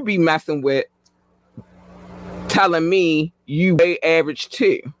you be messing with telling me you way average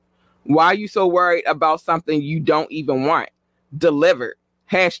too. Why are you so worried about something you don't even want? Delivered.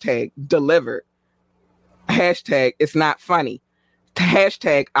 Hashtag delivered. Hashtag it's not funny.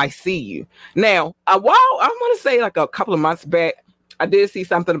 Hashtag I see you." Now, I want to say like a couple of months back, I did see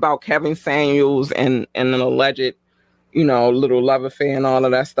something about Kevin Samuels and an alleged, you know, little love affair and all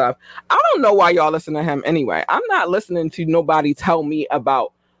of that stuff. I don't know why y'all listen to him anyway. I'm not listening to nobody tell me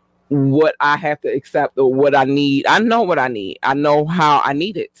about what I have to accept or what I need. I know what I need. I know how I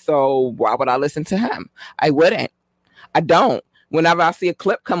need it. So why would I listen to him? I wouldn't. I don't. Whenever I see a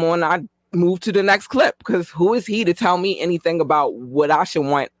clip come on, I move to the next clip because who is he to tell me anything about what I should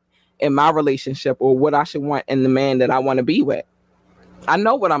want in my relationship or what I should want in the man that I want to be with? I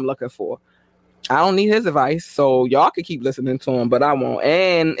know what I'm looking for. I don't need his advice, so y'all can keep listening to him, but I won't.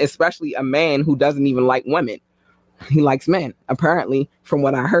 And especially a man who doesn't even like women. He likes men, apparently, from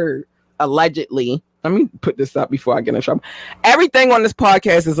what I heard. Allegedly. Let me put this up before I get in trouble. Everything on this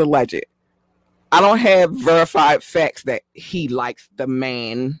podcast is alleged. I don't have verified facts that he likes the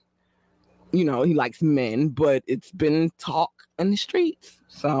man. You know, he likes men, but it's been talk in the streets.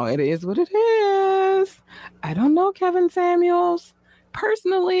 So it is what it is. I don't know Kevin Samuels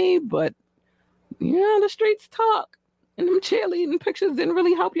personally, but you know, the streets talk, and them cheerleading pictures didn't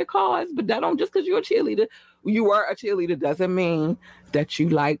really help your cause. But that don't, just because you're a cheerleader, you are a cheerleader doesn't mean that you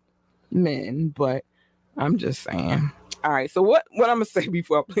like men. But I'm just saying. All right. So what I'm gonna say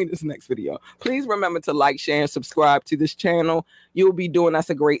before I play this next video? Please remember to like, share, and subscribe to this channel. You'll be doing us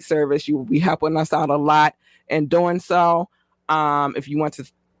a great service. You will be helping us out a lot in doing so. If you want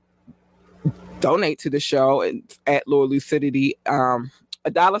to donate to the show, it's at Lord Lucidity.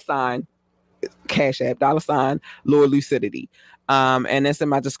 $, Cash App, $, Lord Lucidity. And it's in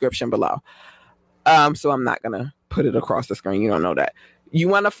my description below. So I'm not gonna put it across the screen. You don't know that. You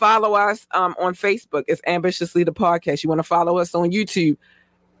want to follow us on Facebook, it's Ambitiously the Podcast. You want to follow us on YouTube,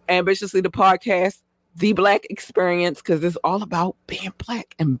 Ambitiously the Podcast, The Black Experience, because it's all about being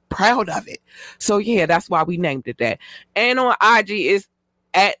Black and proud of it. So yeah, that's why we named it that. And on IG is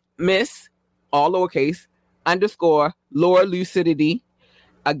at Miss, all lowercase, _ Lord Lucidity.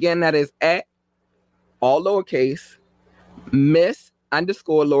 Again, that is at all lowercase,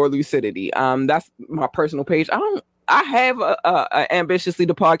 Miss_Laura Lucidity. That's my personal page. I have a Ambitiously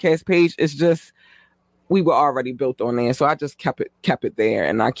the podcast page. It's just we were already built on there, so I just kept it there,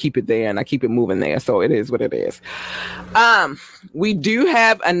 and I keep it there, and I keep it moving there. So it is what it is. We do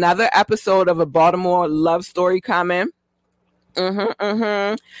have another episode of a Baltimore love story coming.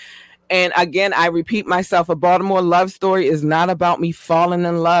 And again, I repeat myself: a Baltimore love story is not about me falling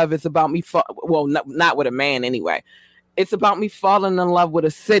in love. It's about me not with a man anyway. It's about me falling in love with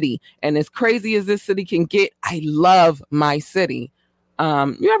a city, and as crazy as this city can get, I love my city.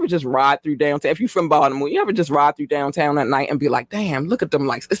 You ever just ride through downtown? If you're from Baltimore, you ever just ride through downtown at night and be like, damn, look at them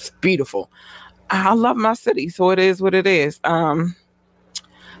lights. It's beautiful. I love my city. So it is what it is.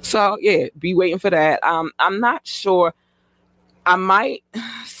 So yeah, be waiting for that. I'm not sure. I might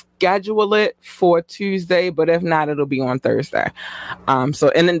schedule it for Tuesday, but if not, it'll be on Thursday. And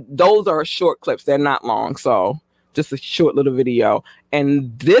then those are short clips. They're not long. So just a short little video.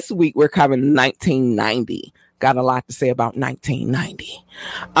 And this week we're covering 1990. Got a lot to say about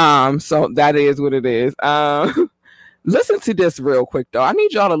 1990. So that is what it is. Listen to this real quick, though. I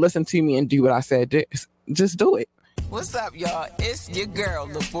need y'all to listen to me and do what I said. Just do it. What's up, y'all? It's your girl,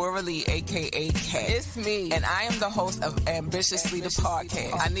 Labora Lee, a.k.a. Kat. It's me, and I am the host of Ambitiously the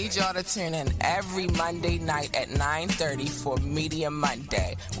Podcast. I need y'all to tune in every Monday night at 9:30 for Media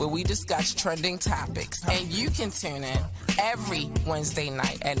Monday, where we discuss trending topics. And you can tune in every Wednesday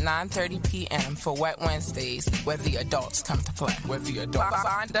night at 9:30 p.m. for Wet Wednesdays, where the adults come to play.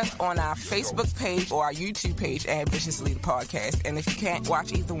 Find us on our Facebook page or our YouTube page, Ambitiously the Podcast. And if you can't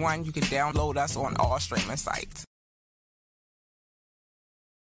watch either one, you can download us on all streaming sites.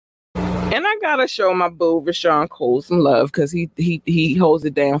 And I gotta show my boo Rashawn Cole some love because he holds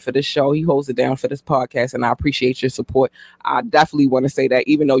it down for this show. He holds it down for this podcast, and I appreciate your support. I definitely want to say that,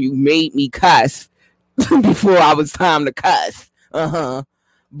 even though you made me cuss before I was time to cuss.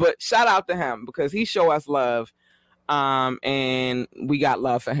 But shout out to him because he show us love, and we got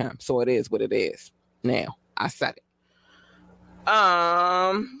love for him. So it is what it is. Now I said it.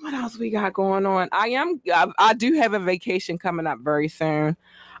 What else we got going on? I do have a vacation coming up very soon.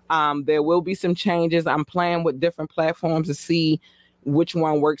 There will be some changes. I'm playing with different platforms to see which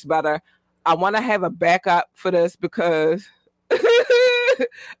one works better. I want to have a backup for this because that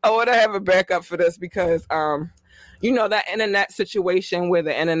internet situation where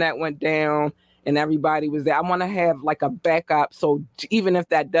the internet went down and everybody was there. I want to have like a backup. So even if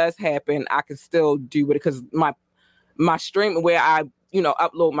that does happen, I can still do it because my stream where I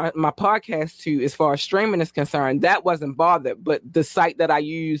upload my podcast to, as far as streaming is concerned, that wasn't bothered. But the site that I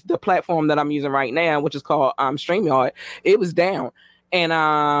use, the platform that I'm using right now, which is called StreamYard, it was down.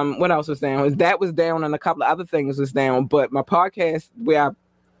 And what else was down? That was down, and a couple of other things was down. But my podcast, where I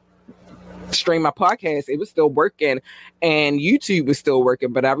stream my podcast, it was still working, and YouTube was still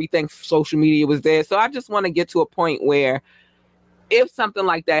working, but everything social media was there. So I just want to get to a point where if something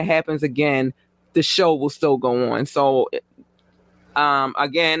like that happens again, the show will still go on. So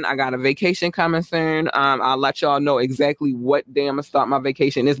again, I got a vacation coming soon. I'll let y'all know exactly what day I'm gonna start my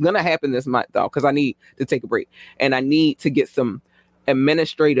vacation. It's gonna happen this month though, because I need to take a break and I need to get some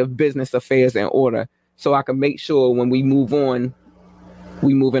administrative business affairs in order so I can make sure when we move on,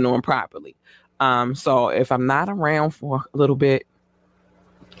 we moving on properly. So if I'm not around for a little bit,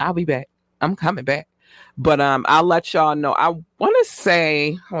 I'll be back. I'm coming back. But I'll let y'all know. I want to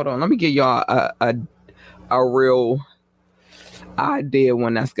say, hold on, let me give y'all a real idea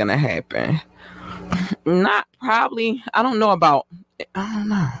when that's gonna happen. Not probably. I don't know.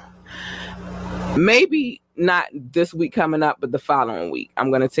 Maybe not this week coming up, but the following week.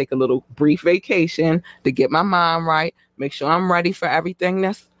 I'm gonna take a little brief vacation to get my mind right, make sure I'm ready for everything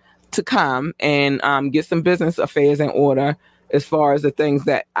that's to come, and get some business affairs in order as far as the things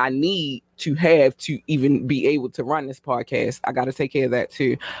that I need to have to even be able to run this podcast. I got to take care of that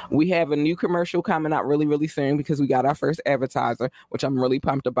too. We have a new commercial coming out really, really soon because we got our first advertiser, which I'm really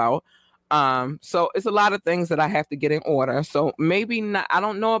pumped about. So it's a lot of things that I have to get in order. So maybe not, I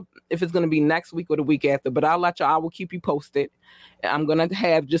don't know if it's going to be next week or the week after, but I will keep you posted. I'm going to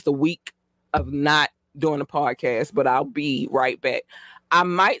have just a week of not doing a podcast, but I'll be right back. I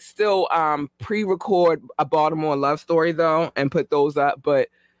might still pre-record a Baltimore love story though and put those up. But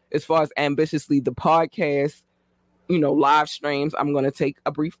as far as Ambitiously the podcast, live streams, I'm going to take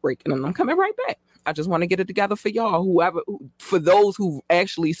a brief break and then I'm coming right back. I just want to get it together for y'all, for those who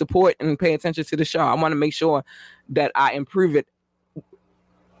actually support and pay attention to the show. I want to make sure that I improve it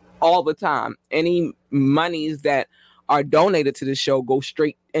all the time. Any monies that are donated to the show go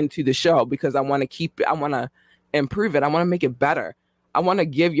straight into the show because I want to keep it. I want to improve it. I want to make it better. I want to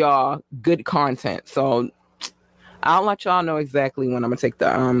give y'all good content. So I'll let y'all know exactly when I'm gonna take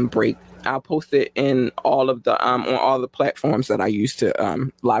the break. I'll post it in all of the on all the platforms that I use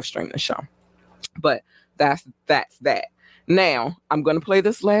to live stream the show. But that's that. Now I'm gonna play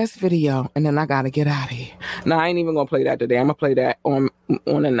this last video and then I gotta get out of here. Now I ain't even gonna play that today. I'm gonna play that on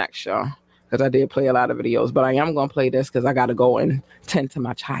the next show because I did play a lot of videos. But I am gonna play this because I gotta go and tend to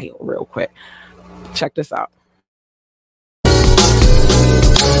my child real quick. Check this out.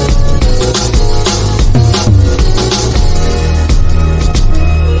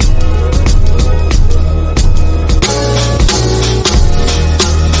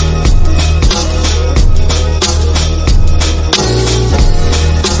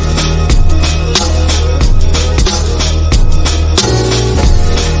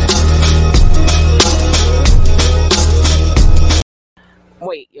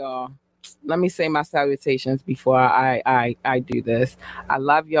 Wait, y'all. Let me say my salutations before I do this. I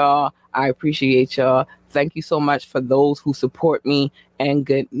love y'all. I appreciate y'all. Thank you so much for those who support me, and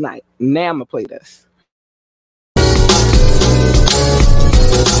good night. Now I'm gonna play this.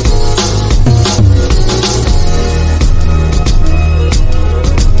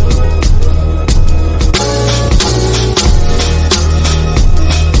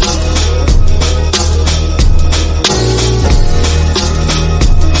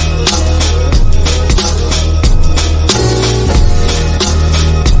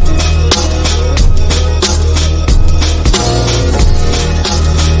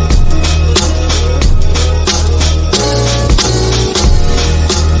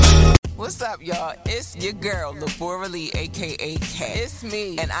 Y'all, it's your girl, Labora Lee, aka Kat. It's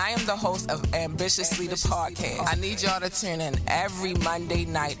me, and I am the host of Ambitiously the Podcast. I need y'all to tune in every Monday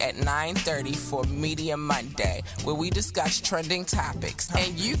night at 9:30 for Media Monday, where we discuss trending topics.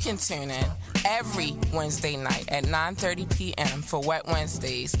 And you can tune in every Wednesday night at 9:30 p.m. for Wet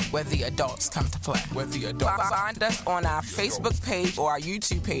Wednesdays, where the adults come to play. Find us on our Facebook page or our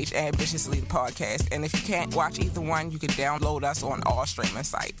YouTube page, Ambitiously the Podcast. And if you can't watch either one, you can download us on all streaming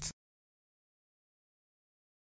sites.